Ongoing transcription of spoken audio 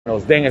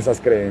nos den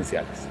esas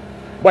credenciales.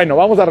 Bueno,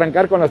 vamos a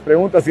arrancar con las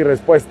preguntas y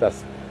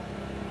respuestas.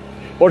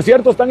 Por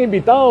cierto, están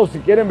invitados, si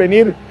quieren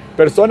venir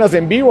personas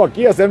en vivo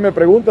aquí a hacerme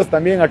preguntas,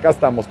 también acá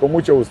estamos, con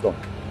mucho gusto.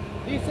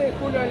 Dice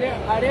Julio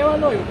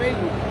Arevalo en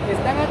Facebook,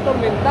 están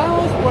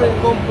atormentados por el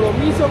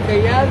compromiso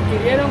que ya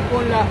adquirieron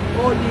con la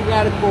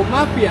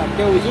oligarcomafia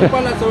que usurpa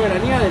la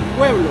soberanía del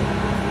pueblo.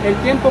 El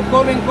tiempo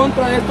corre en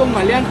contra de estos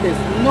maleantes,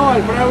 no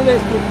al fraude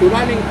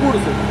estructural en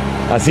curso.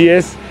 Así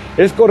es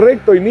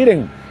correcto. Y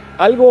miren,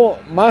 algo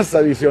más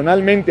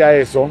adicionalmente a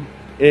eso,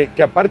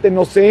 que aparte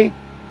no sé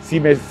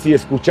si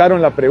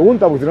escucharon la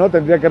pregunta, porque si no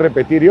tendría que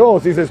repetir yo, o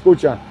si se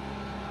escucha.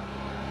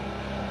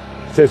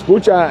 ¿Se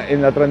escucha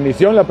en la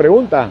transmisión la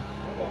pregunta?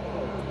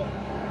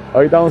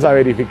 Ahorita vamos a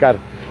verificar.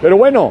 Pero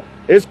bueno,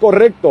 es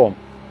correcto.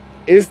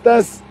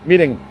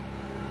 Miren,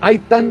 hay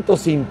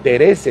tantos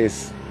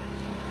intereses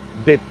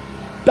de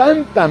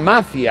tanta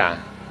mafia,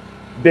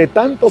 de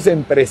tantos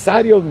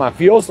empresarios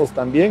mafiosos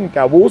también que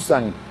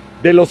abusan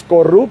de los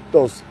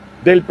corruptos,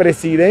 del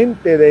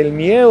presidente, del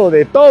miedo,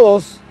 de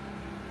todos,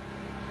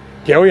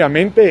 que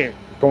obviamente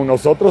con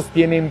nosotros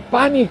tienen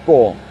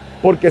pánico,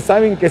 porque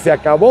saben que se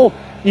acabó.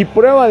 Y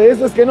prueba de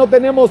eso es que no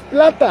tenemos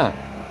plata.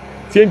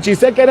 Si en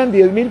Chiseca eran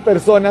 10,000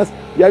 personas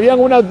y habían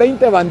unas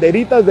 20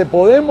 banderitas de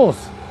Podemos,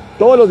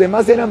 todos los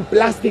demás eran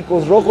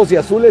plásticos rojos y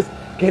azules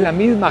que la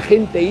misma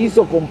gente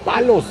hizo con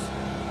palos.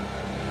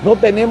 No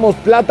tenemos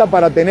plata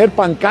para tener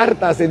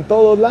pancartas en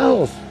todos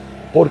lados,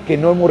 porque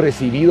no hemos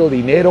recibido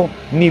dinero,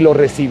 ni lo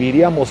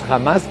recibiríamos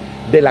jamás,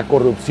 de la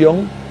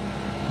corrupción,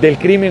 del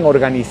crimen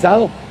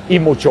organizado, y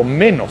mucho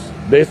menos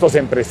de estos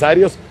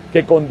empresarios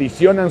que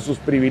condicionan sus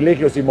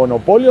privilegios y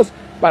monopolios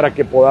para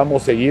que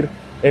podamos seguir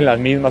en las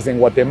mismas en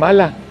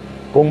Guatemala,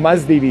 con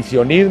más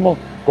divisionismo,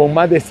 con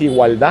más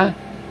desigualdad,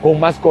 con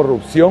más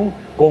corrupción,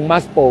 con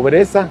más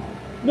pobreza.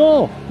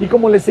 No, y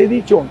como les he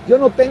dicho, yo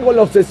no tengo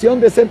la obsesión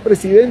de ser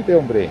presidente,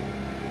 hombre.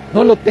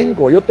 No lo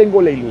tengo, yo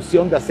tengo la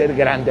ilusión de hacer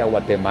grande a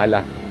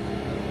Guatemala.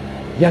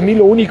 Y a mí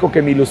lo único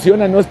que me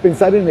ilusiona no es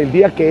pensar en el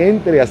día que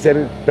entre a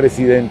ser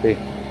presidente,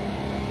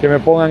 que me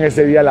pongan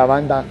ese día la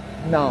banda,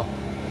 no.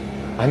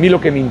 A mí lo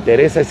que me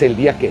interesa es el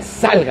día que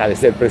salga de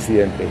ser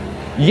presidente.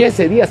 Y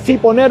ese día sí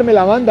ponerme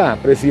la banda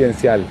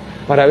presidencial,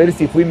 para ver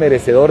si fui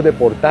merecedor de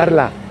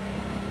portarla,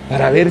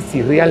 para ver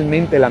si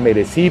realmente la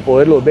merecí,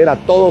 poderlos ver a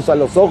todos a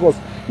los ojos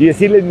y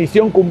decirles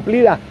misión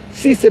cumplida,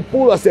 sí se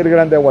pudo hacer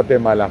grande a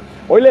Guatemala.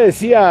 Hoy le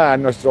decía a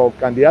nuestro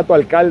candidato a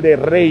alcalde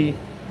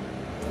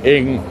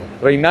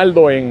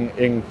Reinaldo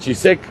en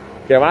Chisec,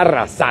 que va a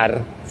arrasar,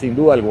 sin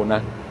duda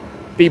alguna,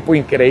 tipo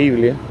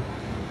increíble.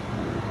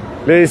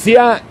 Le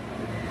decía,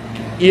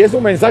 y es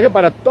un mensaje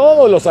para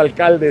todos los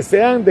alcaldes,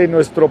 sean de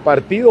nuestro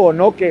partido o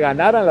no, que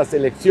ganaran las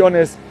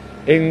elecciones,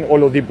 o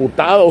los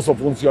diputados o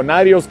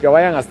funcionarios que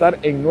vayan a estar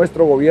en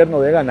nuestro gobierno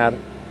de ganar.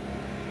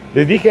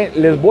 Les dije,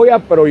 les voy a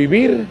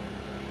prohibir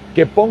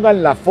que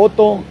pongan la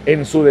foto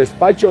en su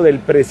despacho del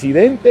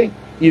presidente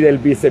y del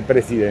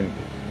vicepresidente.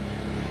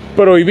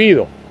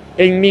 Prohibido,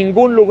 en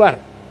ningún lugar.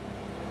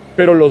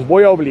 Pero los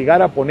voy a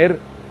obligar a poner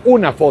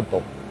una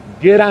foto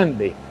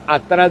grande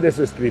atrás de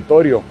su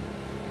escritorio,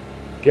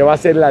 que va a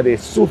ser la de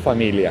su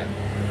familia.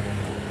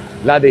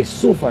 La de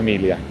su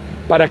familia.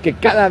 Para que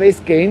cada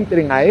vez que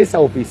entren a esa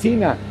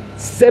oficina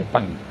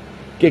sepan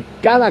que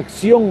cada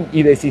acción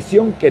y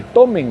decisión que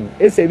tomen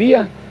ese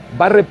día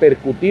va a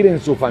repercutir en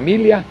su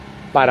familia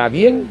para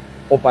bien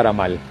o para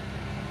mal.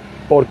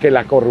 Porque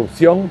la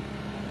corrupción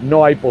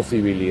no hay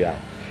posibilidad.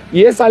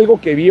 Y es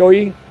algo que vi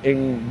hoy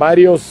en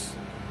varios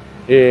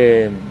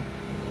de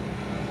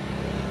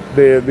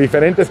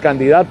diferentes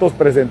candidatos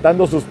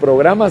presentando sus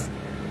programas.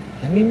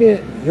 A mí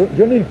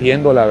yo no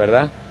entiendo, la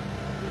verdad.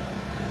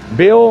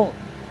 Veo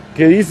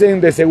que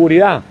dicen de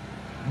seguridad,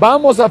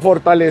 vamos a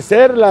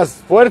fortalecer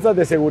las fuerzas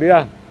de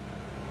seguridad.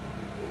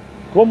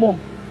 ¿Cómo?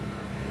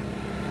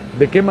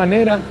 ¿De qué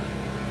manera?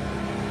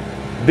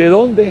 ¿De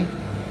dónde?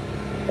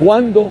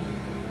 ¿Cuándo?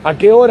 ¿A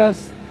qué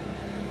horas?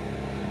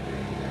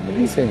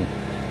 Me dicen.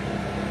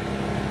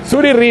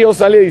 Suri Ríos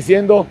sale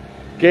diciendo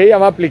que ella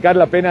va a aplicar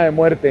la pena de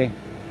muerte.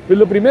 Pues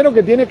lo primero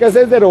que tiene que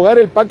hacer es derogar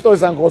el Pacto de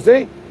San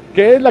José,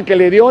 que es la que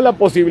le dio la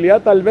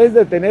posibilidad tal vez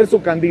de tener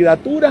su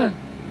candidatura.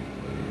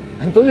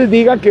 Entonces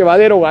diga que va a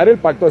derogar el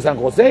Pacto de San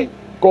José,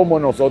 como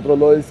nosotros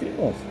lo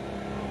decimos.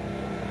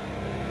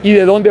 ¿Y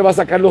de dónde va a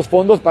sacar los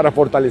fondos para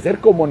fortalecer,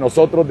 como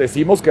nosotros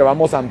decimos, que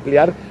vamos a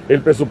ampliar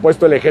el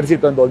presupuesto del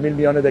ejército en 2,000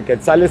 millones de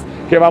quetzales,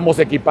 que vamos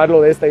a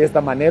equiparlo de esta y esta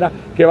manera,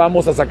 que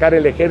vamos a sacar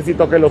el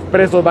ejército, que los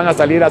presos van a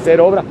salir a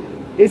hacer obra?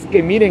 Es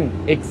que miren,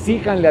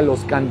 exíjanle a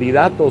los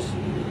candidatos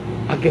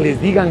a que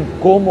les digan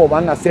cómo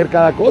van a hacer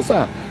cada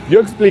cosa. Yo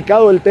he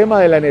explicado el tema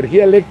de la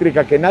energía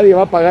eléctrica que nadie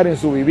va a pagar en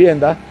su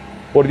vivienda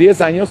por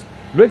 10 años,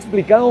 lo he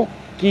explicado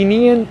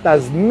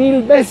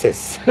 500,000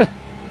 veces.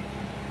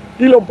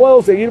 Y lo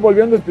puedo seguir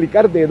volviendo a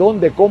explicar de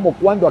dónde, cómo,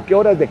 cuándo, a qué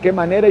horas, de qué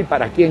manera y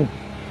para quién.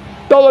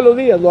 Todos los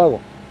días lo hago.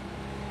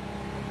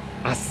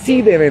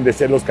 Así deben de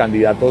ser los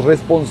candidatos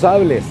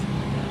responsables.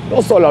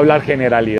 No solo hablar generalidad.